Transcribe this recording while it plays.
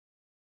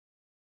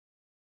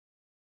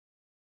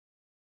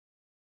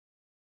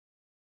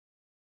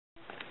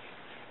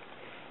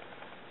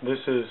This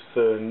is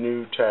the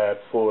new tab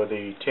for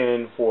the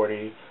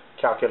 1040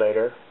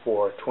 calculator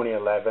for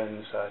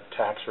 2011's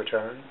tax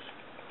returns.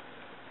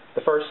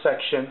 The first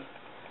section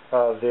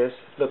of this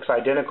looks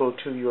identical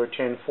to your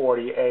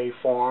 1040A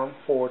form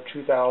for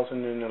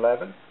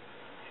 2011.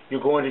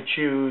 You're going to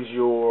choose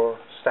your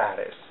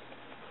status,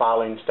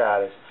 filing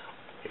status.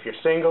 If you're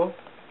single,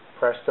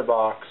 press the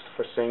box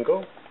for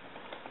single.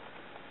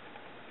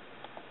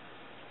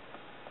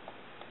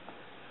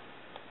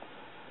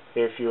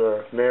 If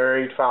you're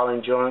married,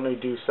 filing jointly,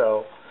 do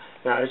so.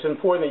 Now, it's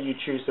important that you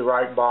choose the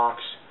right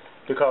box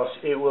because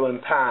it will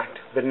impact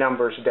the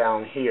numbers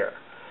down here.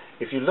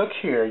 If you look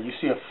here, you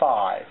see a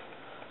 5.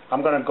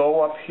 I'm going to go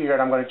up here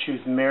and I'm going to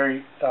choose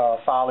married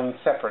filing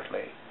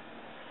separately.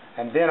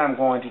 And then I'm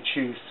going to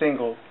choose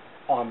single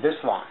on this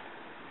line.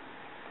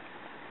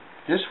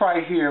 This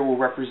right here will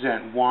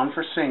represent 1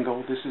 for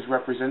single. This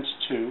represents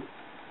 2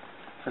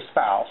 for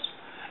spouse.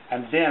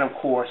 And then, of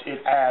course,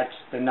 it adds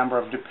the number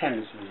of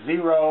dependents.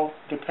 0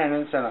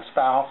 dependents and a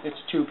spouse, it's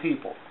 2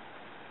 people.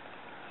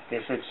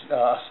 If it's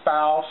a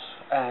spouse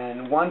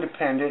and 1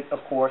 dependent,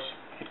 of course,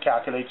 it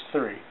calculates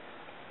 3.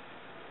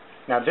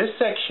 Now, this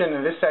section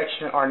and this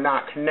section are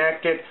not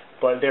connected,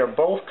 but they're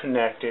both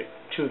connected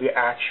to the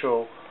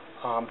actual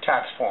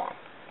tax form.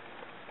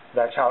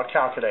 That's how it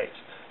calculates.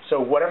 So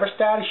whatever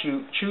status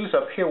you choose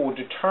up here will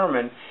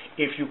determine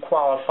if you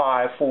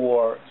qualify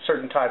for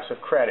certain types of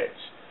credits.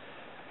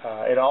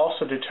 It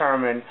also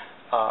determines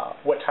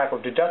what type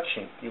of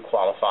deduction you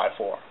qualify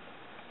for.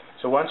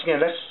 So once again,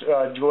 let's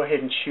go ahead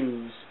and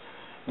choose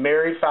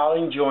married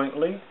filing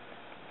jointly.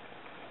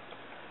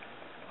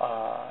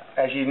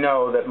 As you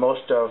know, that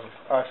most of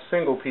us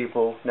single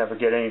people never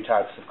get any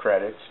types of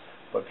credits,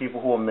 but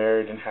people who are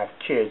married and have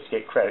kids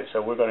get credit.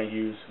 So we're going to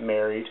use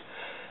married.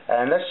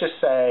 And let's just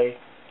say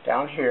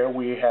down here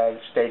we have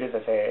stated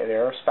that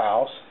they're a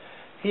spouse.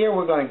 Here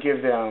we're going to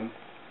give them,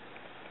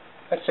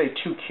 let's say,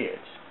 2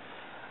 kids.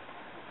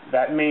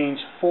 That means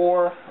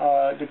 4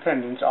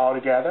 dependents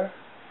altogether.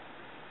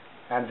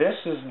 And this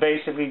is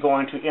basically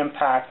going to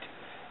impact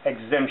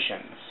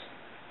exemptions.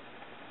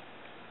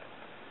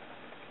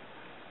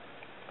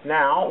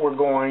 Now we're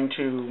going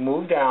to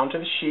move down to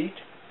the sheet.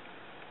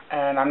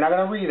 And I'm not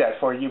going to read that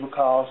for you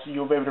because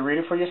you'll be able to read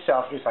it for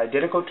yourself. It's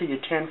identical to your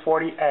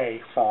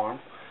 1040A form.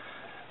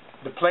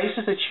 The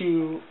places that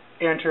you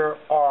enter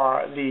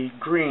are the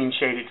green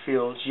shaded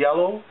fields.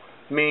 Yellow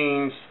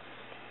means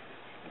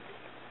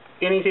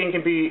anything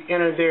can be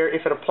entered there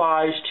if it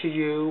applies to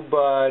you,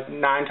 but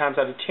 9 times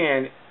out of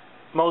 10,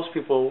 most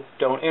people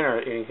don't enter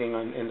anything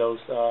in those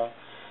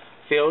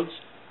fields.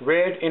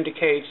 Red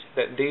indicates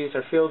that these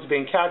are fields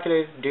being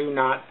calculated. Do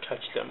not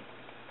touch them.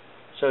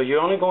 So you're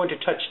only going to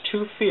touch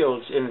 2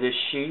 fields in this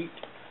sheet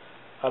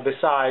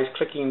besides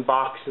clicking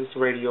boxes,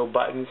 radio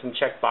buttons, and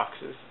check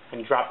boxes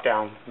and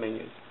drop-down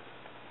menus.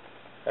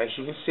 As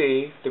you can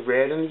see, the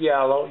red and the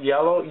yellow.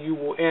 Yellow you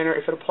will enter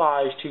if it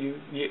applies to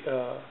you.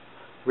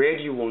 Red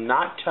you will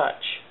not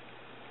touch.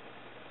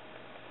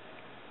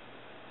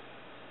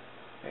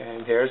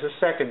 And there's a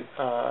second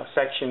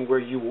section where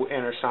you will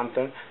enter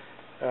something.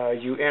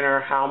 You enter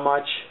how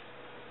much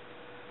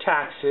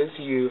taxes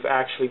you've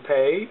actually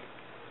paid,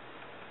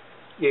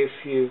 if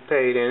you've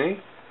paid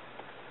any.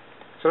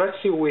 So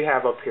let's see what we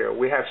have up here.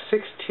 We have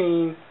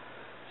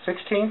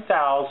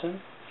 $16,000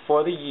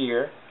 for the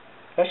year.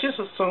 Let's just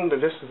assume that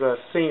this is a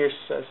senior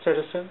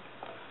citizen.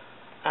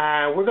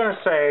 And we're going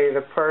to say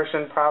the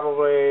person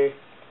probably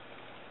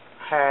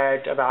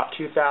had about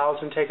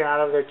 $2,000 taken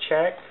out of their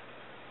check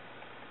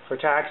for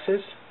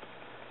taxes.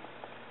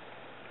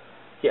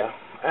 Yeah,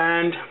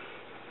 and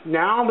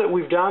now that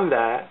we've done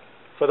that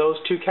for those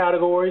 2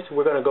 categories,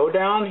 we're going to go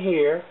down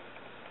here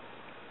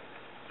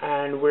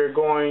and we're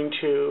going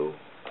to,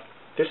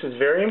 this is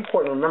very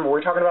important, remember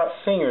we're talking about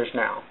seniors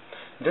now.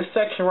 This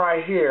section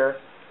right here,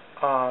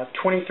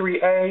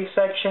 23A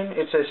section,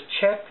 it says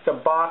check the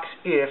box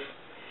if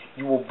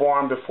you were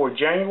born before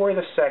January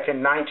the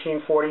 2nd,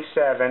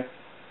 1947,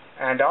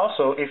 and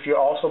also if you're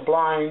also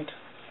blind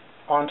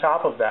on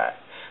top of that.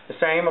 The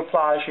same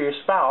applies to your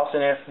spouse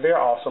and if they're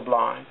also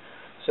blind.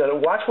 So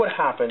watch what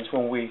happens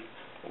when we,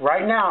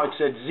 right now it's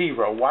at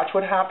 0. Watch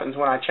what happens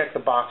when I check the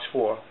box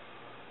for,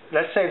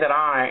 let's say that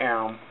I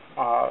am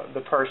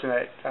the person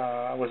that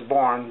was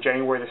born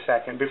January the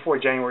 2nd, before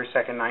January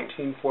 2nd,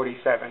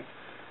 1947.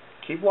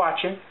 Keep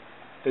watching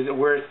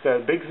where the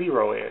big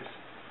 0 is.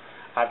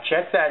 I've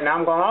checked that. Now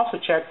I'm going to also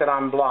check that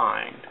I'm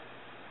blind.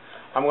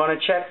 I'm going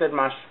to check that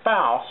my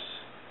spouse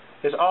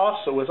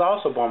was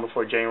also born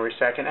before January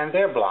 2nd and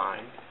they're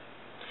blind.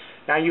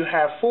 Now you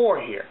have 4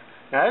 here.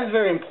 Now it's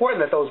very important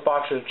that those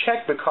boxes are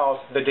checked because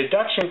the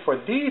deduction for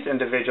these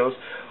individuals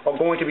are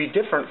going to be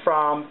different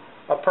from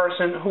a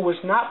person who was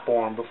not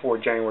born before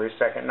January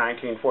 2nd,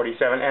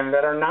 1947 and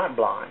that are not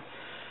blind.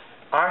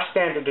 Our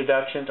standard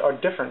deductions are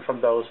different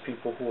from those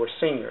people who are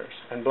seniors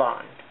and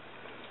blind.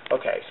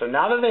 Okay, so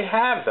now that they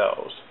have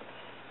those,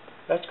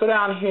 let's go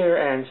down here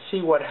and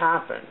see what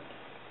happened.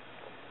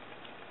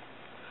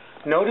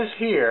 Notice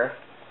here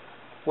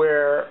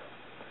where,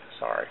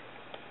 sorry,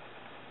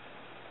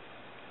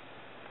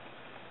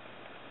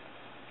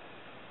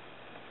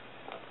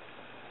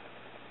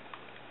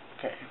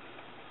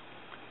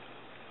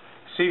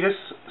 See this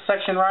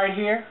section right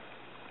here?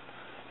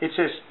 It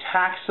says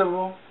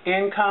taxable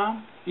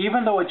income.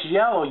 Even though it's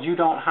yellow, you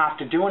don't have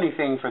to do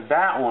anything for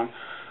that one.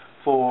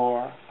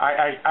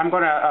 I'm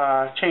going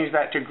to change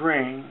that to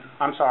green.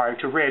 I'm sorry,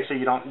 to red, so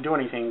you don't do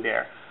anything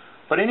there.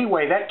 But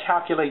anyway, that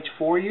calculates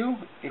for you.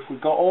 If we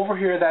go over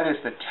here, that is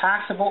the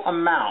taxable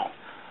amount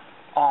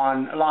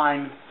on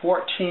line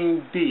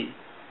 14B.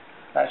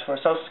 That's for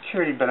Social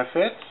Security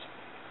benefits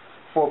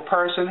for a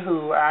person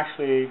who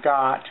actually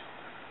got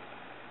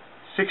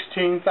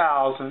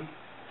 $16,000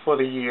 for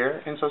the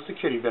year in Social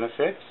Security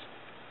benefits.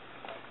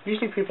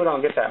 Usually people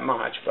don't get that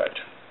much, but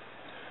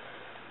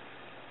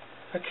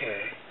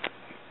okay.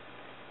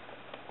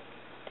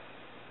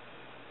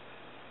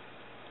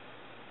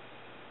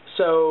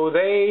 So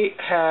they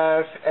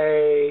have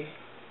a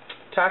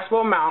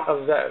taxable amount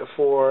of that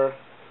for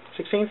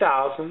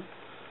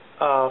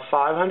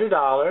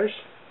 $16,500,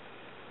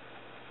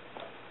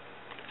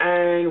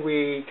 and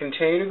we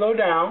continue to go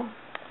down.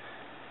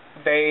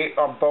 They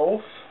are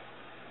both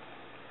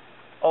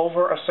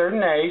over a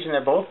certain age, and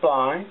they're both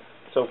blind,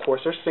 so of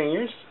course they're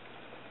seniors,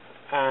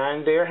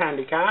 and they're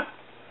handicapped.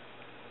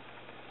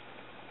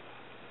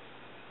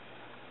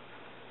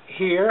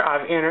 Here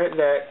I've entered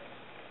that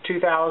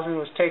 $2,000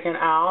 was taken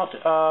out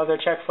of the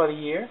check for the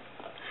year.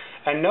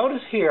 And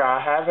notice here,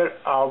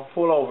 I'll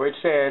pull over, it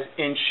says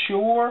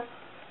insure.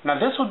 Now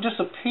this will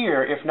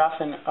disappear if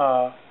nothing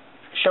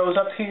shows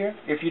up here,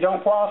 if you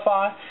don't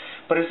qualify.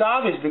 But it's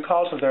obvious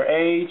because of their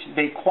age,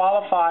 they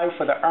qualify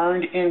for the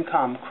earned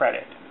income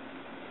credit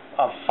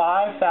of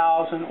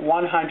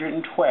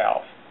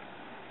 $5,112.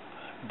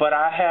 But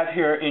I have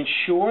here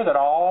ensure that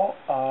all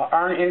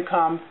earned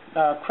income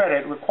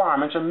credit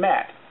requirements are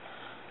met.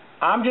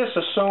 I'm just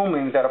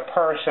assuming that a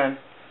person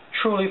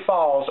truly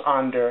falls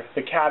under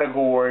the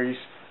categories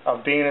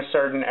of being a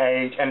certain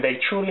age, and they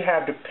truly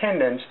have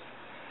dependents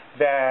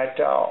that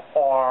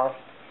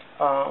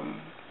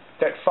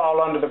that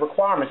fall under the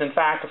requirements. In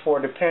fact, for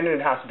a dependent,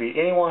 it has to be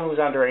anyone who's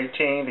under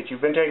 18 that you've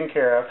been taking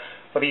care of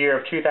for the year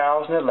of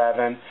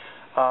 2011.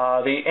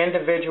 The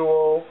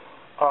individual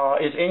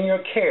is in your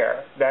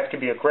care. That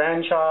could be a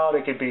grandchild,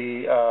 it could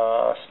be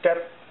a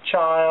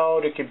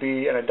stepchild, it could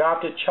be an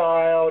adopted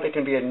child, it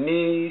can be a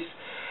niece,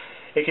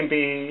 it can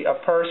be a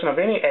person of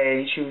any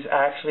age who's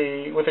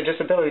actually with a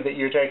disability that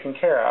you're taking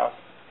care of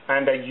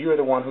and that you're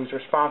the one who's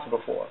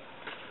responsible for.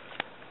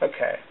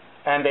 Okay,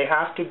 and they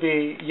have to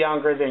be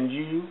younger than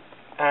you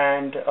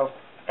and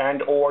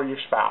or your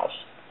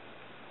spouse.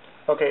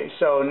 Okay,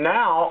 so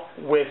now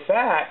with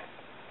that,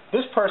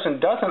 this person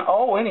doesn't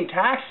owe any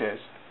taxes,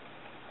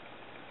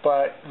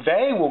 but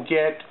they will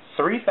get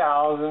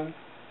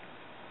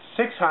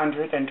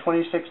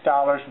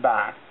 $3,626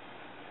 back.